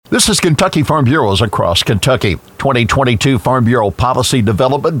This is Kentucky Farm Bureaus across Kentucky. 2022 Farm Bureau policy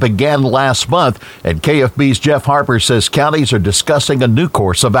development began last month, and KFB's Jeff Harper says counties are discussing a new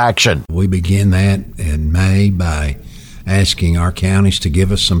course of action. We begin that in May by asking our counties to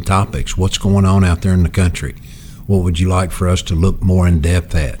give us some topics. What's going on out there in the country? What would you like for us to look more in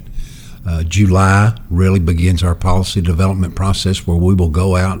depth at? July really begins our policy development process, where we will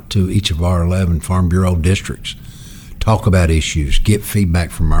go out to each of our 11 Farm Bureau districts, talk about issues, get feedback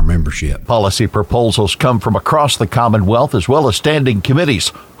from our membership. Policy proposals come from across the Commonwealth as well as standing committees.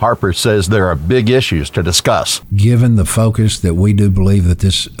 Harper says there are big issues to discuss. Given the focus that we do believe that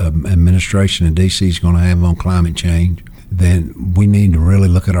this administration in D.C. is going to have on climate change, then we need to really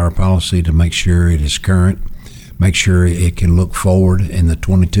look at our policy to make sure it is current, make sure it can look forward in the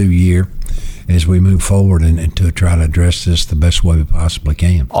 22 year as we move forward and to try to address this the best way we possibly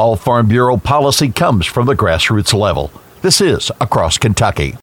can. All Farm Bureau policy comes from the grassroots level. This is Across Kentucky.